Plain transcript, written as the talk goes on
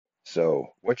So,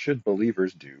 what should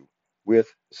believers do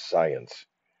with science?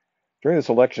 During this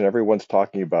election, everyone's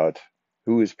talking about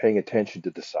who is paying attention to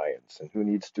the science and who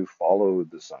needs to follow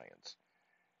the science.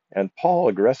 And Paul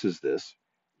addresses this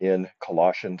in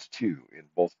Colossians 2, in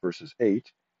both verses 8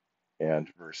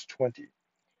 and verse 20.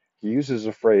 He uses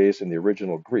a phrase in the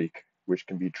original Greek which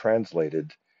can be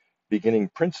translated beginning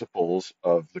principles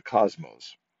of the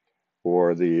cosmos,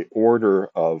 or the order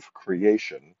of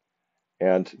creation,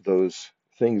 and those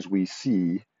things we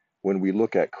see when we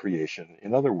look at creation.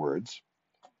 In other words,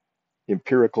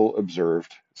 empirical,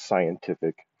 observed,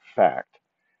 scientific fact.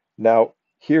 Now,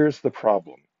 here's the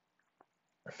problem.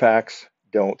 Facts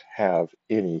don't have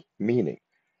any meaning.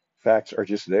 Facts are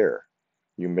just there.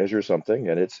 You measure something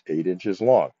and it's 8 inches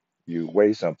long. You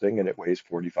weigh something and it weighs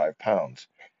 45 pounds.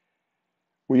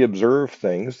 We observe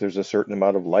things. There's a certain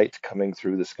amount of light coming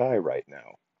through the sky right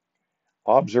now.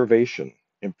 Observation,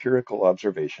 empirical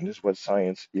observation, is what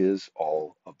science is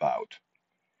all about.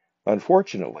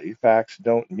 Unfortunately, facts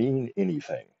don't mean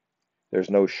anything.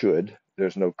 There's no should,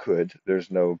 there's no could,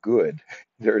 there's no good,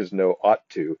 there's no ought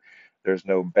to, there's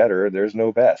no better, there's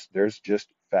no best. There's just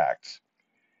facts.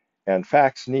 And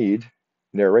facts need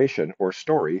narration or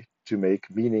story to make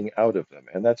meaning out of them.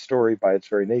 And that story, by its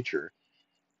very nature,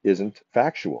 isn't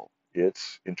factual,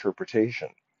 it's interpretation.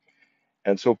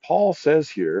 And so Paul says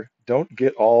here, don't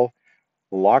get all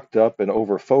locked up and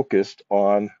over focused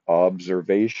on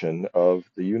observation of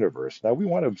the universe. Now, we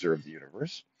want to observe the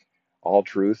universe. All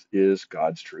truth is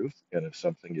God's truth. And if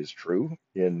something is true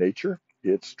in nature,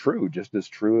 it's true, just as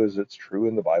true as it's true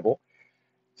in the Bible.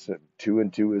 So 2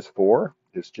 and 2 is 4.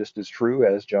 It's just as true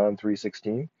as John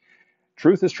 3:16.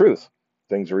 Truth is truth.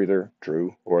 Things are either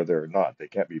true or they're not. They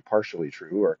can't be partially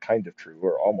true or kind of true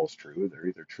or almost true. They're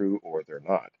either true or they're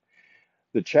not.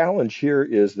 The challenge here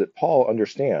is that Paul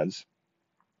understands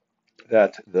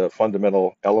that the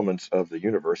fundamental elements of the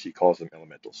universe, he calls them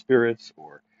elemental spirits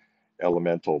or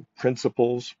elemental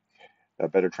principles. A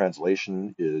better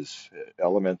translation is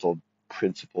elemental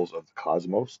principles of the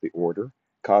cosmos, the order.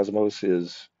 Cosmos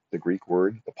is the Greek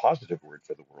word, the positive word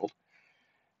for the world,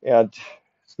 and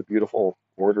it's the beautiful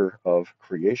order of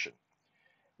creation.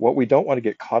 What we don't want to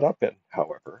get caught up in,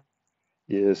 however,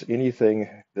 is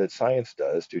anything that science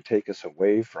does to take us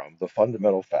away from the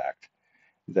fundamental fact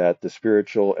that the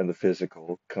spiritual and the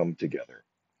physical come together.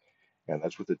 And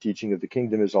that's what the teaching of the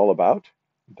kingdom is all about.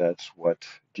 That's what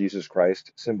Jesus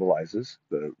Christ symbolizes,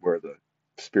 where the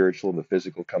spiritual and the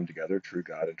physical come together, true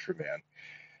God and true man.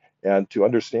 And to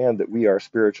understand that we are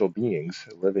spiritual beings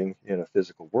living in a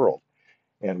physical world.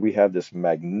 And we have this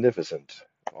magnificent,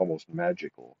 almost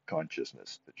magical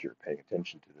consciousness that you're paying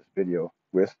attention to this video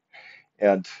with.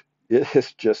 And it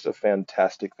is just a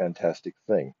fantastic, fantastic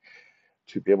thing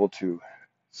to be able to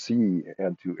see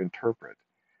and to interpret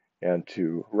and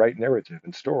to write narrative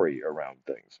and story around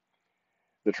things.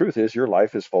 The truth is, your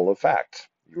life is full of facts.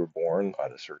 You were born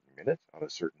on a certain minute, on a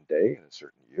certain day, in a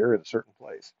certain year, in a certain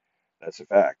place. That's a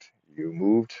fact. You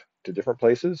moved to different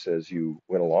places as you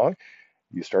went along.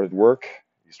 You started work,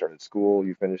 you started school,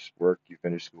 you finished work, you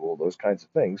finished school, those kinds of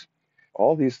things.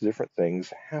 All these different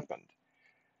things happened.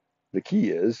 The key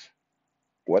is,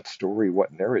 what story,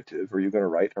 what narrative are you going to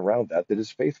write around that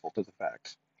is faithful to the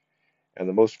facts? And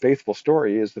the most faithful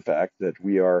story is the fact that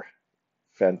we are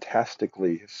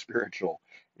fantastically spiritual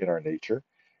in our nature,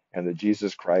 and that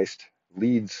Jesus Christ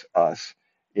leads us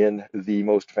in the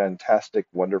most fantastic,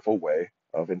 wonderful way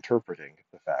of interpreting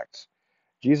the facts.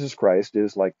 Jesus Christ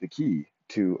is like the key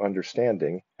to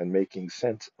understanding and making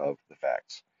sense of the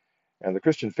facts. And the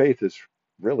Christian faith is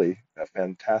really a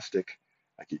fantastic,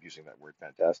 I keep using that word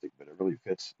fantastic, but it really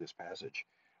fits this passage,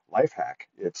 life hack.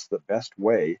 It's the best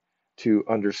way to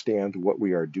understand what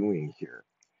we are doing here.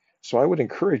 So I would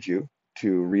encourage you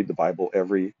to read the Bible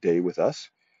every day with us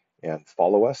and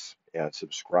follow us and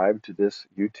subscribe to this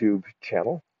YouTube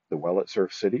channel, The Well at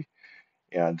Surf City,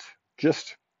 and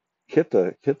just hit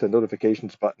the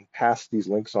notifications button, pass these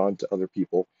links on to other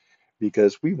people,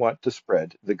 because we want to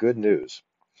spread the good news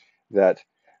that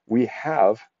we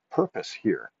have purpose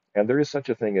here, and there is such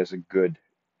a thing as a good,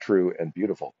 true, and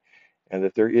beautiful, and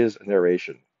that there is a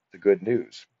narration, the good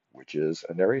news, which is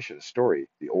a narration, a story,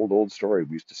 the old story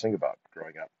we used to sing about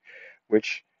growing up,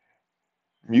 which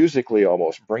musically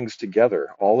almost brings together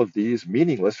all of these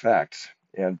meaningless facts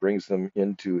and brings them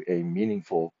into a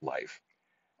meaningful life.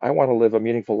 I want to live a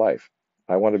meaningful life.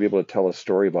 I want to be able to tell a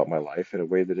story about my life in a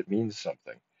way that it means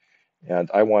something. And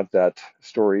I want that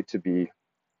story to be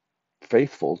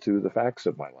faithful to the facts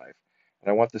of my life.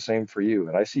 And I want the same for you.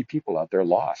 And I see people out there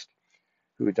lost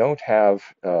who don't have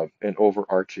an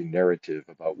overarching narrative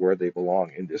about where they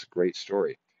belong in this great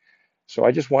story. So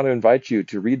I just want to invite you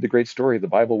to read the great story of the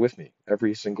Bible with me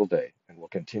every single day, and we'll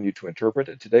continue to interpret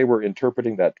it. Today we're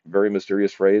interpreting that very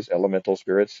mysterious phrase, elemental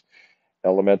spirits,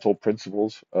 elemental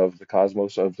principles of the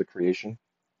cosmos, of the creation,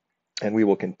 and we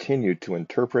will continue to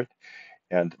interpret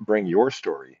and bring your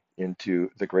story into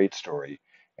the great story.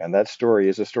 And that story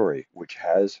is a story which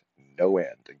has no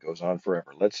end. It goes on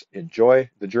forever. Let's enjoy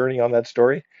the journey on that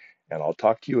story, and I'll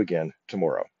talk to you again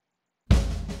tomorrow.